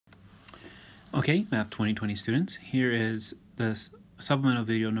Okay, Math 2020 students, here is the supplemental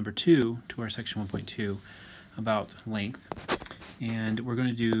video number 2 to our section 1.2 about length. And we're going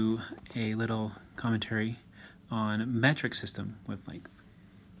to do a little commentary on metric system with length.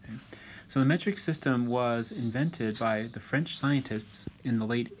 Okay. So the metric system was invented by the French scientists in the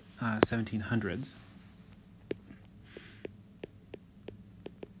late 1700s.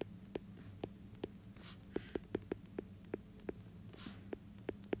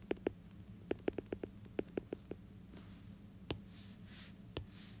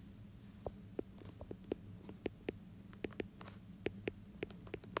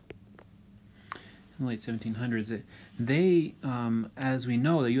 In the late 1700s, as we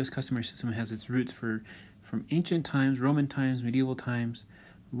know, the U.S. customary system has its roots from ancient times, Roman times, medieval times,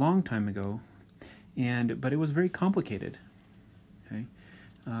 long time ago, but it was very complicated. Okay,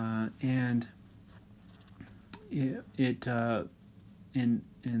 and there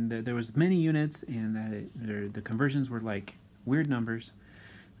was many units, and that the conversions were like weird numbers.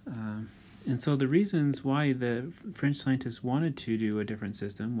 And so the reasons why the French scientists wanted to do a different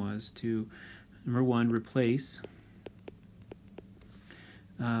system was to, number one, replace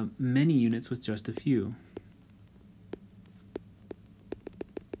many units with just a few.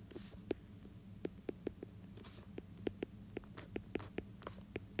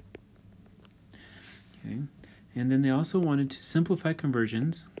 Okay, and then they also wanted to simplify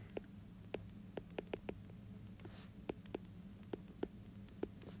conversions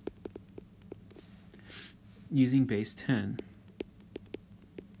using base 10.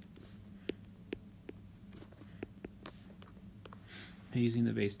 Using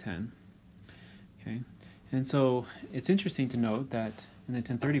the base 10. Okay, and so it's interesting to note that in the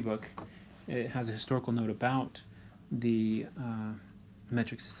 1030 book, it has a historical note about the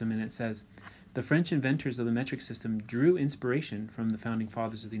metric system, and it says, the French inventors of the metric system drew inspiration from the founding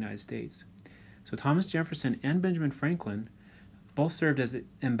fathers of the United States. So Thomas Jefferson and Benjamin Franklin both served as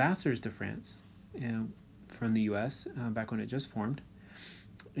ambassadors to France from the U.S. Back when it just formed,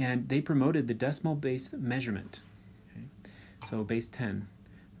 and they promoted the decimal-based measurement. Okay? So base 10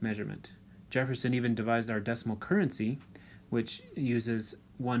 measurement. Jefferson even devised our decimal currency, which uses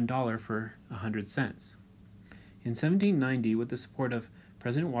 $1 for 100 cents. In 1790, with the support of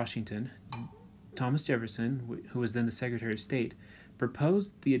President Washington, Thomas Jefferson, who was then the Secretary of State,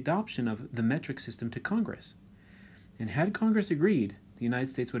 proposed the adoption of the metric system to Congress. And had Congress agreed, the United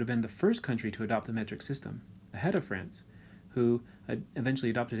States would have been the first country to adopt the metric system, ahead of France, who eventually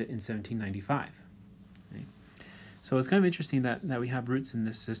adopted it in 1795. Okay. So it's kind of interesting that we have roots in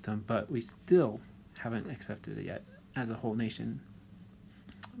this system, but we still haven't accepted it yet as a whole nation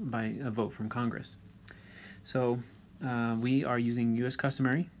by a vote from Congress. So we are using U.S.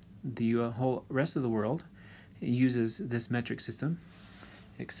 customary. The whole rest of the world uses this metric system,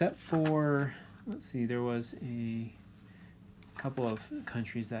 except for, let's see, there was a couple of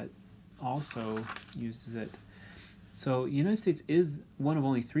countries that also uses it. So the United States is one of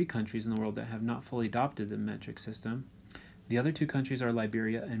only 3 countries in the world that have not fully adopted the metric system. The other 2 countries are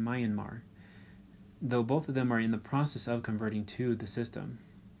Liberia and Myanmar, though both of them are in the process of converting to the system.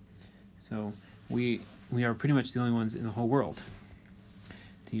 So we are pretty much the only ones in the whole world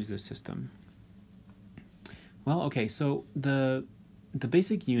to use this system. Well, okay, so the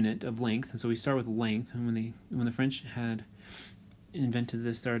basic unit of length, and so we start with length, and when the French had invented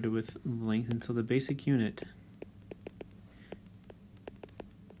this, started with length, and so the basic unit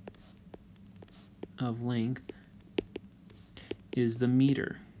of length is the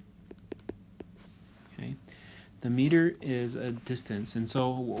meter. Okay, the meter is a distance, and so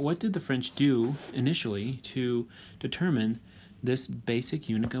what did the French do initially to determine this basic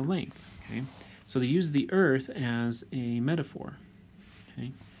unit of length? Okay, so they used the earth as a metaphor.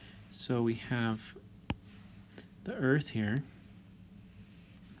 Okay, so we have the earth here.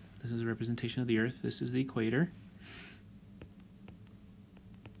 This is a representation of the earth. This is the equator.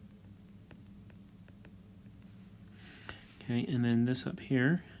 Okay, and then this up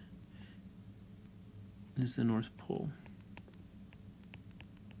here is the North Pole.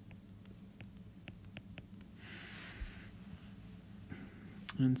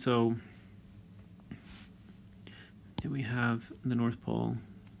 And so here we have the North Pole.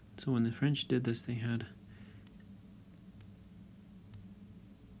 So when the French did this, they had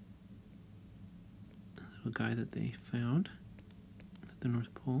a little guy that they found at the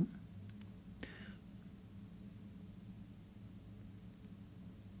North Pole.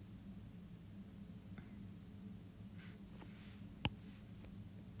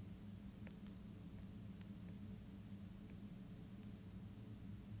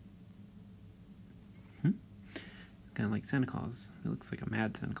 Kind of like Santa Claus. It looks like a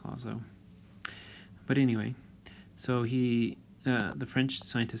mad Santa Claus, though. But anyway, so the French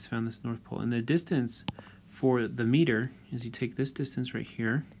scientist found this North Pole, and the distance for the meter is you take this distance right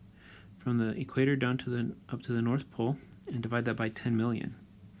here from the equator down to up to the North Pole and divide that by 10 million.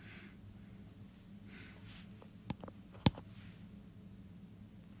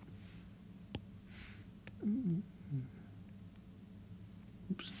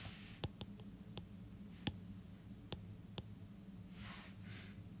 Oops.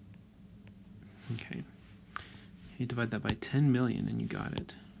 Okay. You divide that by 10 million and you got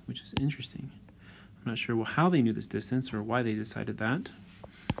it, which is interesting. I'm not sure how they knew this distance or why they decided that.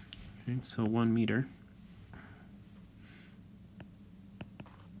 Okay, so 1 meter.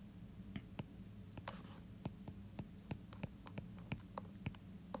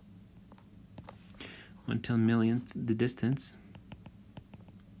 One 10 millionth the distance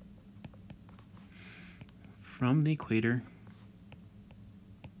from the equator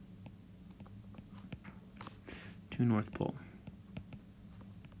to North Pole.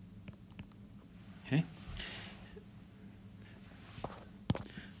 Okay.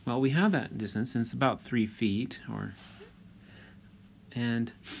 Well, we have that distance, and it's about 3 feet,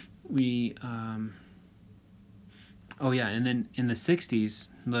 and we, oh yeah, and then in the 60s,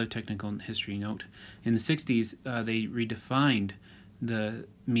 another technical history note, in the 60s, they redefined the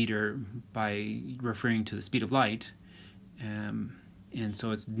meter by referring to the speed of light, and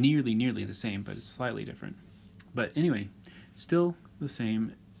so it's nearly the same, but it's slightly different. But anyway, still the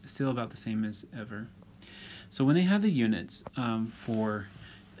same, still about the same as ever. So when they have the units for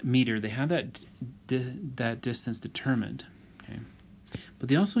meter, they have that distance determined, okay? But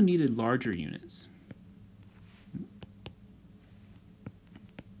they also needed larger units.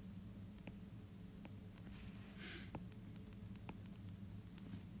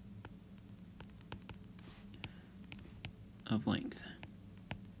 Of length.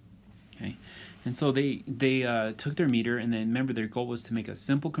 Okay, and so they took their meter, and then remember their goal was to make a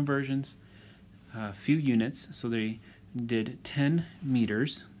simple conversions, few units. So they did 10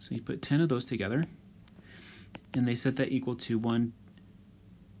 meters. So you put 10 of those together, and they set that equal to 1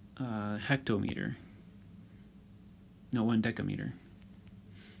 hectometer. No, 1 decameter.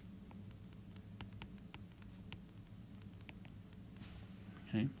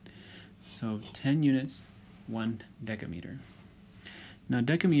 Okay, so 10 units. 1 decameter. Now,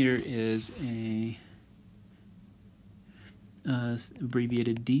 decameter is a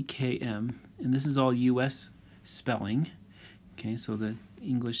abbreviated DKM, and this is all U.S. spelling. Okay, so the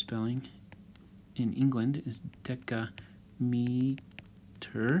English spelling in England is decameter.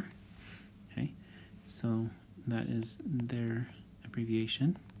 Okay, so that is their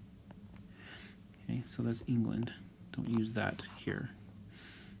abbreviation. Okay, so that's England. Don't use that here.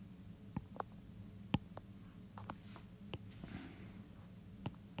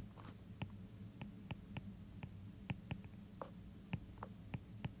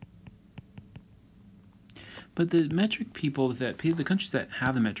 But the metric people, the countries that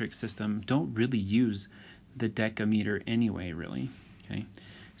have the metric system don't really use the decameter anyway, really. Okay,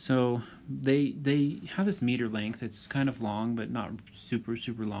 so they have this meter length. It's kind of long, but not super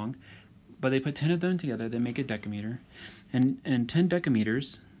long. But they put 10 of them together. They make a decameter, and 10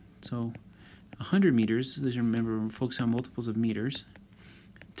 decameters. So 100 meters. Let's remember, we're focusing on multiples of meters.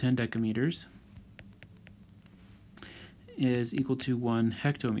 10 decameters is equal to 1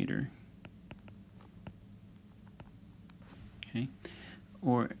 hectometer. Okay,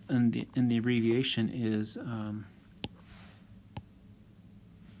 or in the abbreviation is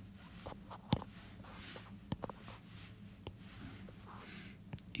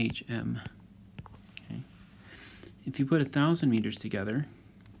HM. Okay, if you put 1,000 meters together,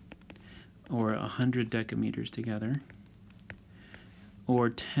 or 100 decameters together, or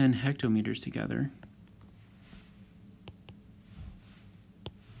 10 hectometers together,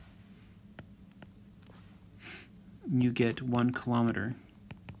 you get 1 kilometer,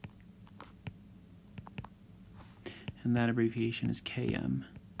 and that abbreviation is KM.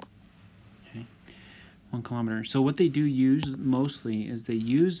 Okay, 1 kilometer. So what they do use mostly is they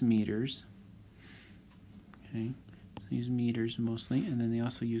use meters. Okay, so they use meters mostly, and then they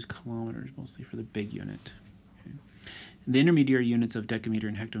also use kilometers mostly for the big unit. Okay. The intermediary units of decameter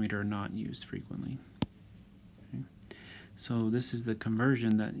and hectometer are not used frequently. So this is the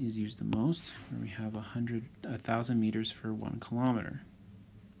conversion that is used the most, where we have 1,000 meters for 1 kilometer.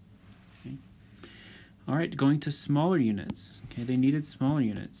 Okay. All right, going to smaller units. Okay, they needed smaller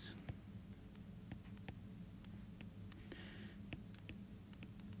units.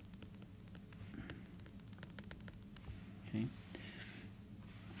 Okay.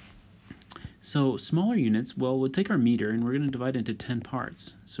 So smaller units, well, we'll take our meter and we're going to divide it into 10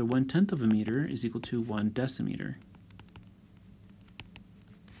 parts. So 1/10 of a meter is equal to 1 decimeter.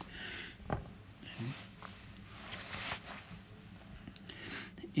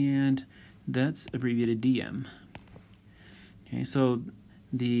 And that's abbreviated DM. Okay, so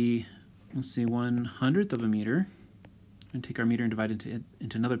let's see, 1/100th of a meter, and take our meter and divide it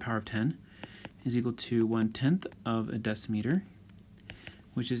into another power of 10, is equal to 1/10 of a decimeter,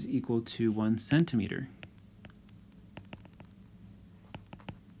 which is equal to 1 centimeter.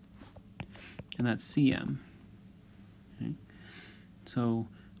 And that's cm. Okay. So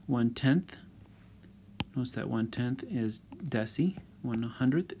 1/10, notice that 1/10 is deci,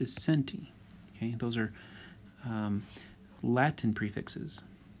 1/100th is centi. Okay, those are Latin prefixes.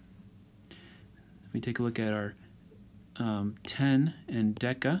 If we take a look at our 10 and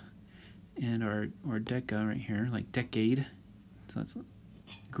deca, and our deca right here, like decade, so that's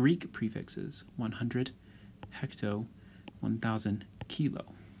Greek prefixes, 100, hecto, 1000,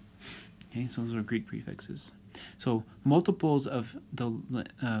 kilo. Okay, so those are Greek prefixes. So multiples of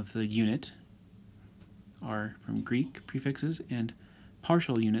the unit are from Greek prefixes, and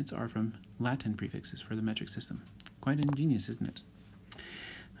partial units are from Latin prefixes for the metric system. Quite ingenious, isn't it?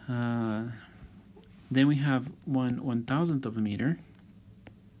 Then we have 1/1000th of a meter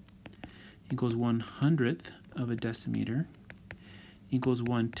equals 1/100th of a decimeter equals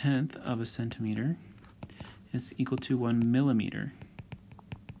 1/10 of a centimeter. It's equal to 1 millimeter.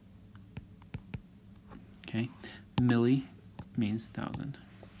 Okay, milli means 1,000.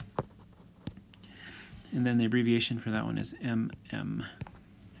 And then the abbreviation for that one is mm,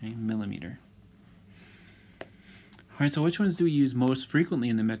 okay, millimeter. All right, so which ones do we use most frequently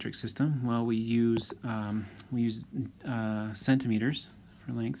in the metric system? Well, we use centimeters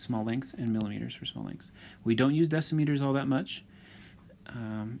for length, small lengths, and millimeters for small lengths. We don't use decimeters all that much,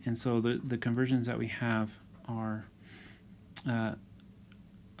 and so the conversions that we have are a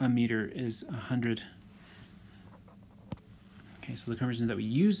meter is 100. Okay, so the conversions that we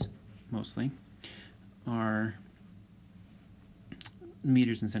use mostly are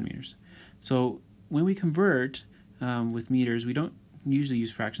meters and centimeters. So when we convert with meters, we don't usually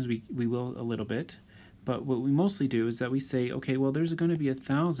use fractions. We will a little bit, but what we mostly do is that we say, okay, well, there's going to be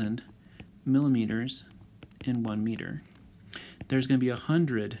 1,000 millimeters in 1 meter. There's going to be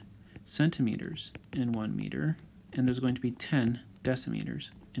 100 centimeters in 1 meter, and there's going to be 10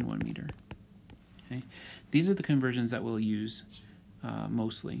 decimeters in 1 meter. Okay, these are the conversions that we'll use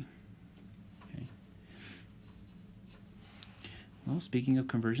mostly. Okay. Well, speaking of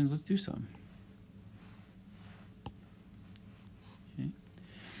conversions, let's do some. Okay.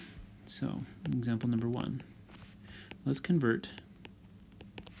 So, example number 1. Let's convert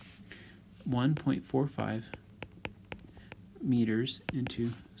 1.45 meters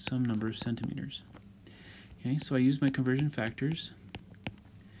into some number of centimeters. Okay, so I use my conversion factors,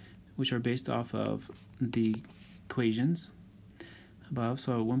 which are based off of the equations above.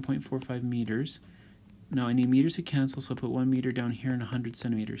 So 1.45 meters. Now I need meters to cancel, so I put 1 meter down here and 100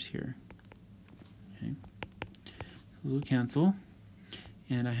 centimeters here. Okay, so those will cancel,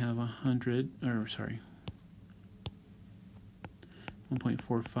 and I have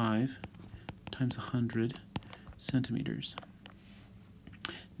 1.45 times 100 centimeters.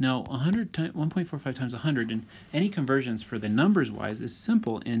 Now 1.45 times 100, and any conversions for the numbers wise is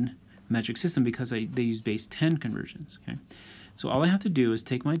simple in metric system because they use base 10 conversions. Okay, so all I have to do is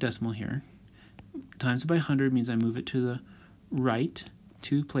take my decimal here, times it by 100 means I move it to the right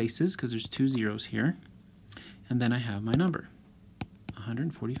 2 places because there's 2 zeros here, and then I have my number,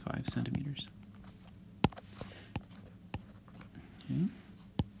 145 centimeters. Okay,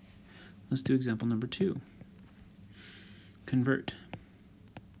 let's do example number 2. Convert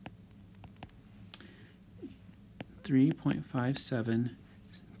 3.57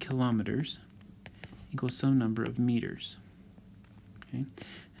 kilometers equals some number of meters. Okay,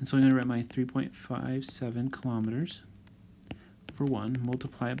 and so I'm going to write my 3.57 kilometers over 1,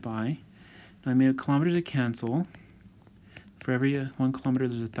 multiply it by, now I made kilometers to cancel. For every 1 kilometer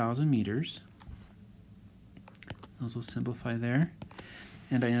there's 1,000 meters. Those will simplify there,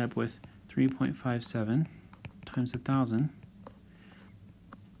 and I end up with 3.57 times 1,000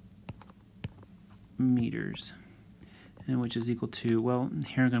 meters, and which is equal to, well,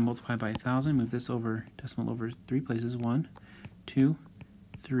 here I'm going to multiply by 1,000, move this over, decimal over 3 places, 1, 2,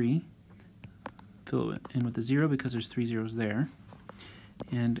 3, fill it in with the 0 because there's 3 zeros there,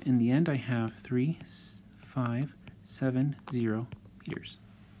 and in the end I have 3,570 meters.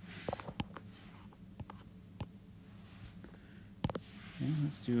 Okay,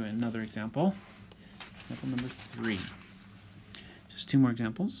 let's do another example. Example number 3. Just 2 more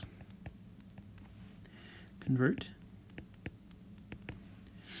examples. convert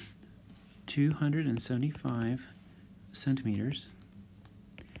 275 centimeters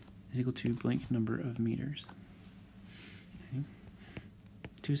is equal to blank number of meters. Okay.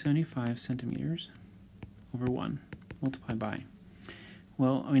 275 centimeters over 1, multiply by.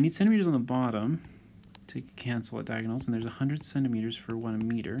 Well, we need centimeters on the bottom to cancel at diagonals, and there's 100 centimeters for 1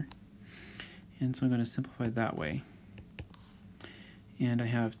 meter. And so I'm going to simplify that way. And I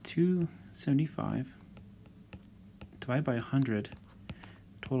have 275 divided by 100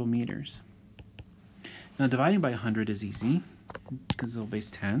 total meters. Now dividing by 100 is easy because it'll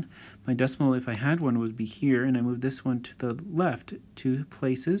base 10. My decimal, if I had one, would be here, and I move this one to the left 2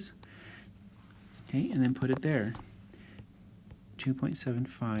 places, okay, and then put it there.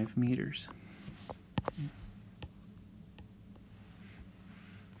 2.75 meters. Okay.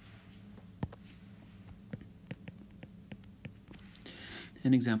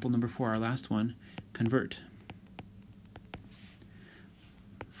 And example number 4, our last one, convert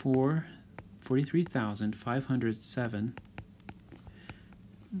 43,507.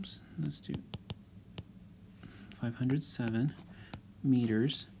 Oops, let's do 507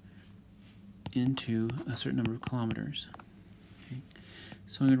 meters into a certain number of kilometers. Okay.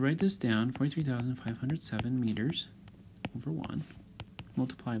 So I'm going to write this down, 43,507 meters over 1,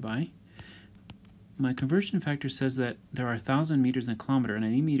 multiply by. My conversion factor says that there are 1,000 meters in a kilometer, and I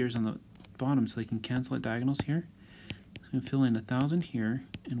need meters on the bottom so I can cancel at diagonals here. So I'm going to fill in 1,000 here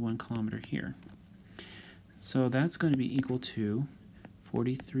and 1 kilometer here. So that's going to be equal to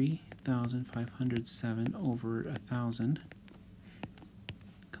 43,507 over 1,000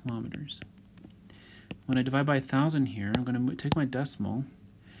 kilometers. When I divide by 1,000 here, I'm going to take my decimal,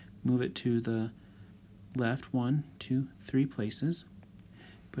 move it to the left 1, 2, 3 places,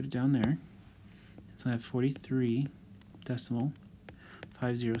 put it down there. So I have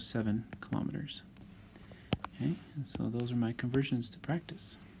 43.507 kilometers. Okay, and so those are my conversions to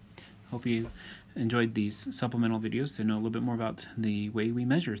practice. Hope you enjoyed these supplemental videos to know a little bit more about the way we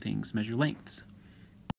measure things, measure lengths.